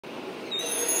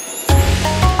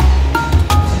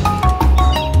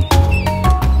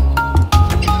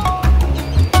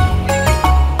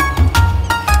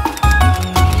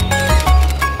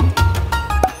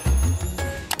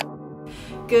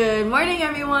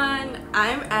morning everyone,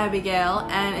 I'm Abigail,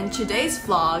 and in today's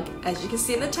vlog, as you can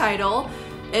see in the title,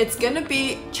 it's gonna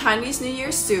be Chinese New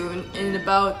Year soon, in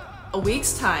about a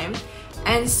week's time.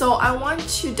 And so I want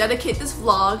to dedicate this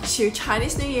vlog to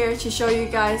Chinese New Year to show you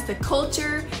guys the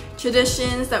culture,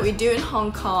 traditions that we do in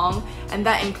Hong Kong, and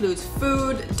that includes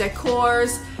food,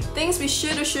 decors, things we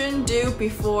should or shouldn't do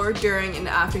before, during, and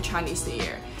after Chinese New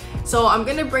Year. So I'm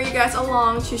gonna bring you guys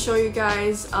along to show you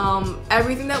guys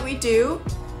everything that we do,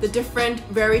 the different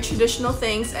very traditional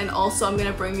things, and also I'm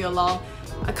gonna bring you along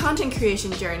a content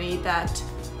creation journey that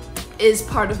is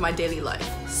part of my daily life.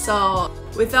 So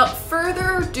without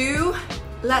further ado,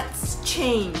 let's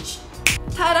change.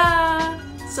 Ta-da!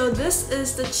 So this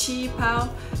is the Qi Pao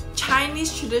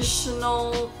Chinese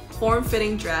traditional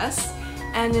form-fitting dress,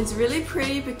 and it's really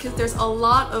pretty because there's a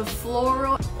lot of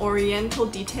floral oriental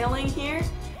detailing here.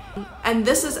 And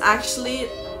this is actually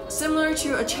similar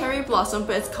to a cherry blossom,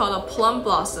 but it's called a plum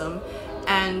blossom.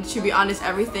 And to be honest,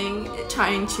 everything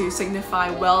trying to signify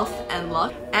wealth and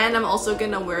luck. And I'm also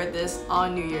gonna wear this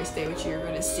on New Year's Day, which you're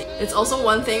gonna see. It's also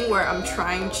one thing where I'm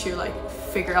trying to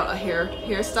figure out a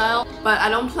hairstyle, but I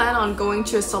don't plan on going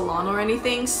to a salon or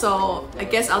anything, so I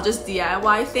guess I'll just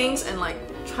DIY things and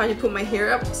try to put my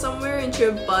hair up somewhere into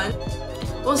a bun.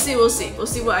 We'll see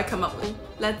what I come up with.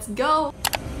 Let's go!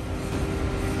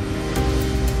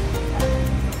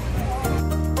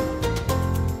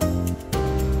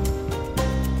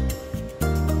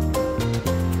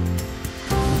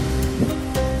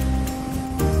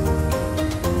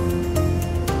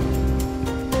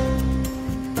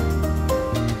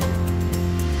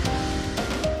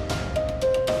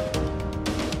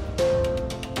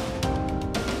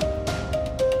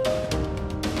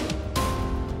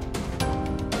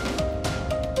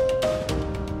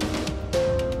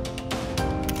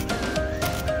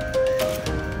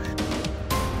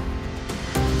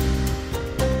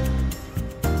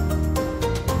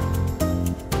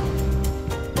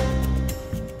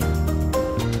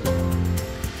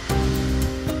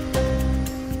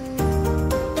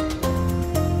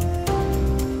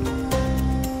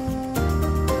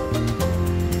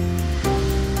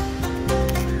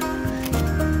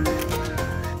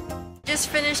 Just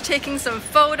finished taking some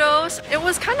photos. It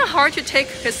was kind of hard to take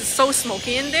because it's so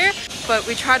smoky in there, but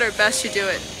we tried our best to do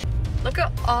it. Look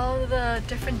at all the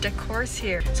different decors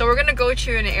here. So we're gonna go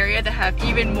to an area that have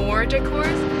even more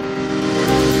decors.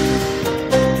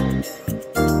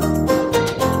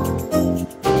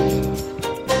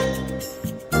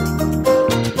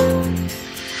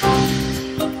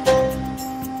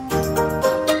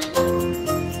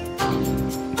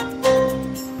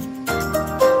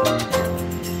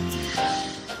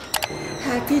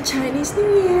 Happy Chinese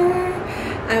New Year!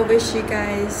 I wish you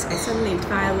guys 新年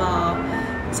快樂，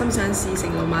心想事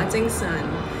成，龍馬精神。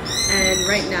And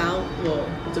right now, well,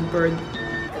 the bird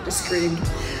that just screamed.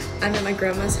 I'm at my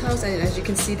grandma's house, and as you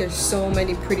can see, there's so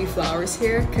many pretty flowers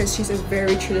here because she's a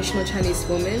very traditional Chinese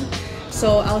woman.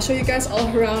 So I'll show you guys all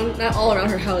around, not all around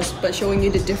her house, but showing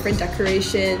you the different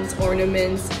decorations,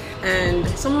 ornaments, and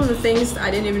some of the things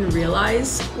I didn't even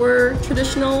realize were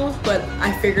traditional, but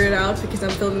I figured it out because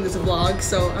I'm filming this vlog.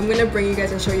 So I'm gonna bring you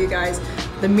guys and show you guys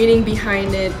the meaning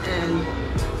behind it and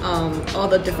all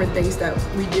the different things that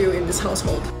we do in this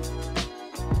household.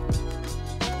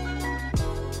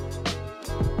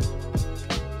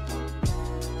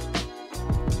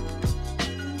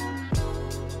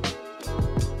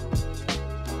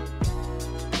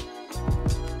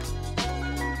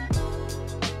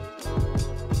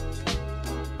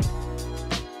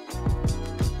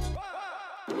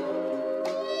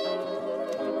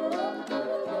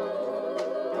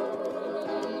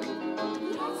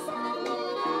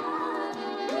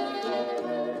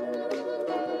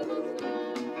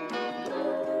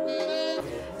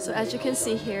 So as you can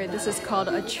see here, this is called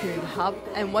a chun hub,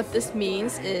 and what this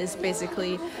means is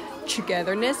basically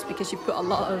togetherness, because you put a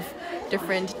lot of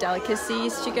different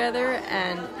delicacies together,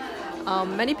 and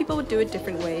many people would do it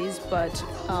different ways, but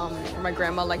my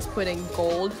grandma likes putting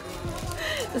gold.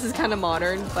 This is kind of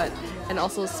modern, and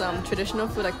also some traditional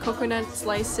food like coconut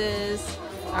slices.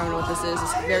 I don't know what this is,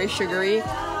 it's very sugary.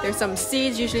 There's some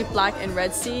seeds, usually black and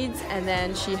red seeds, and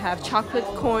then she have chocolate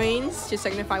coins to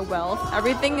signify wealth.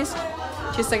 Everything is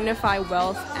to signify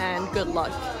wealth and good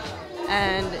luck.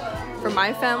 And for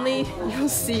my family, you'll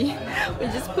see, we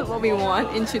just put what we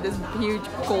want into this huge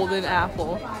golden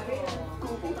apple.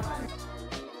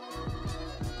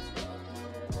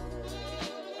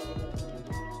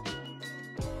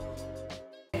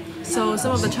 So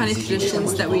some of the Chinese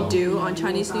traditions that we do on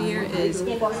Chinese New Year is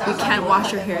we can't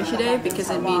wash our hair today because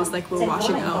it means like we're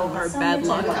washing out our bad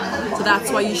luck. So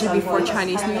that's why usually before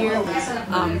Chinese New Year,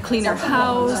 clean our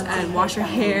house and wash our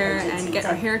hair and get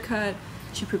our hair cut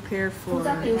to prepare for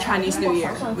Chinese New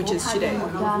Year, which is today.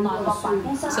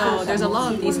 So there's a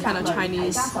lot of these kind of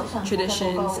Chinese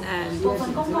traditions and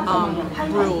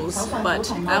rules,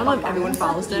 but I don't know if everyone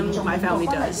follows them. My family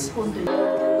does.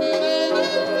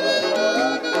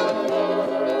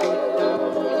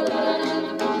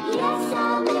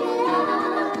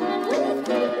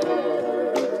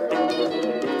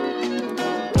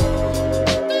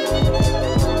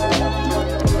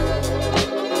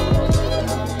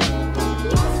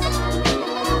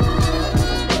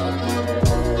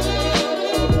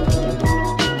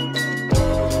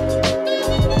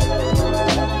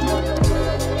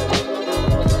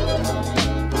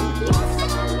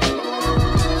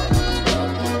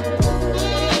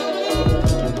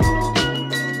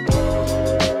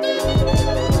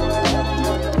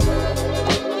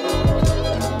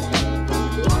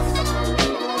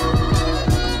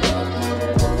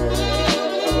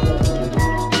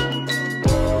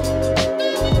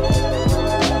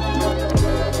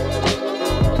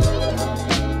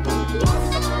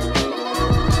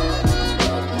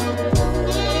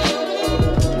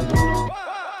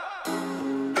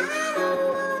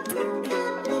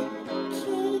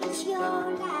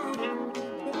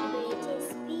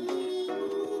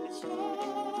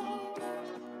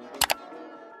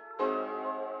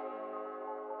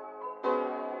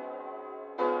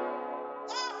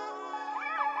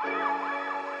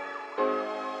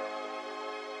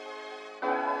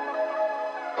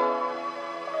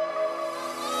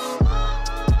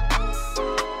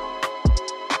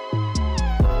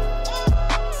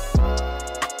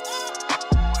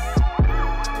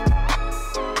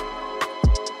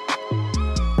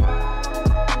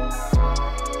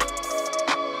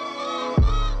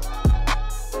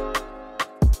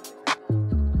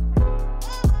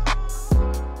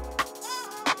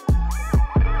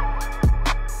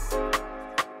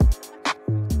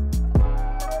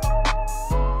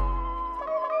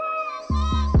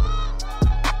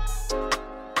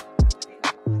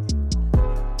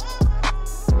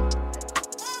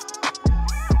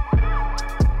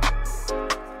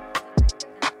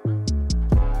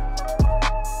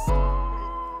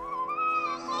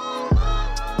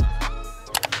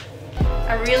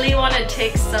 I really want to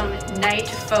take some night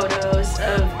photos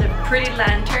of the pretty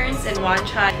lanterns in Wan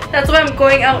Chai. That's why I'm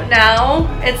going out now.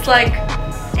 It's like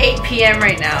 8 p.m.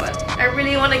 right now. But I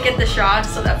really want to get the shots,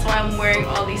 so that's why I'm wearing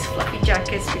all these fluffy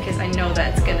jackets because I know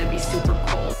that it's gonna be super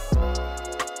cold.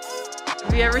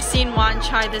 Have you ever seen Wan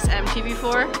Chai this empty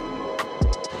before?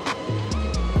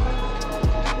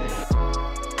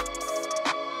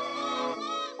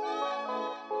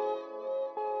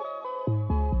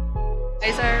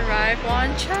 Guys, I arrived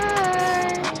Wan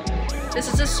Chai.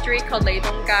 This is a street called Lei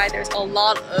Tung Avenue. There's a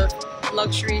lot of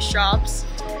luxury shops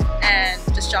and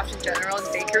just shops in general and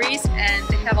bakeries, and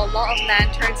they have a lot of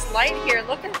lanterns light here.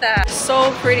 Look at that.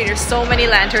 So pretty. There's so many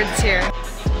lanterns here.